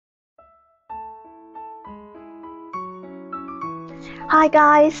Hi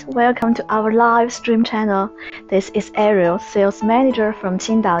guys, welcome to our live stream channel. This is Ariel, sales manager from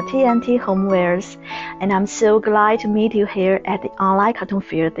Qingdao TNT Homewares, and I'm so glad to meet you here at the online cartoon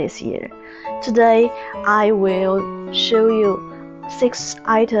fair this year. Today, I will show you 6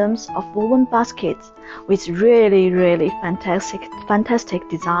 items of woven baskets with really fantastic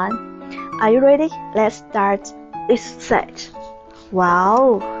design. Are you ready? Let's start this set.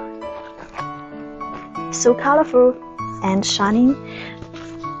 Wow! So colorful and shining.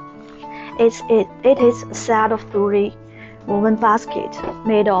 It is a set of 3 woven baskets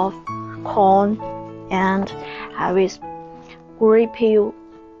made of corn and with gray peel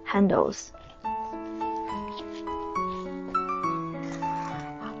handles.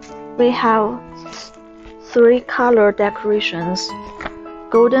 We have 3 color decorations: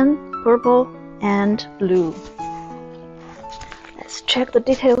 golden, purple, and blue. Let's check the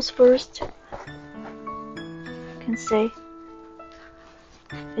details first. You can see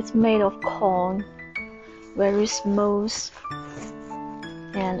it's made of corn, very smooth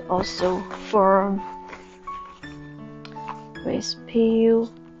and also firm, with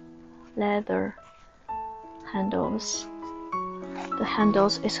peel leather handles. The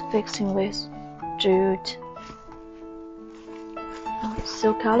handles is fixing with jute. Oh,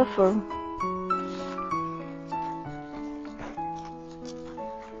 so colorful.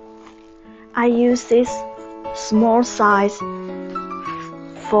 I use this small size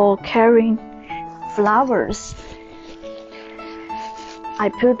for carrying flowers. I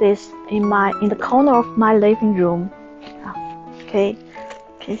put this in the corner of my living room. Okay,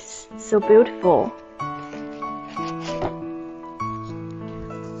 so beautiful.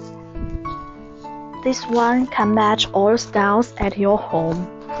 This one can match all styles at your home.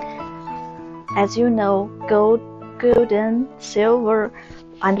 As you know, golden, silver,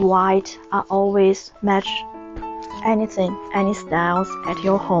 and white are always match any styles at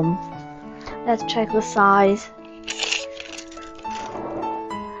your home. Let's check the size.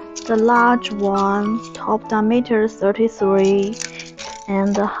 The large one, top diameter 33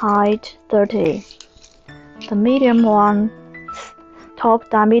 and the height 30. The medium one, top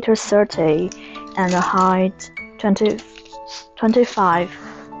diameter 30 and the height 25.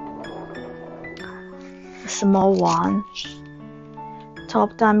 The small one,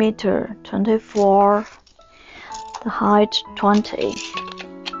 top diameter 24, the height 20.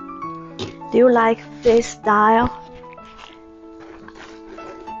 Do you like this style?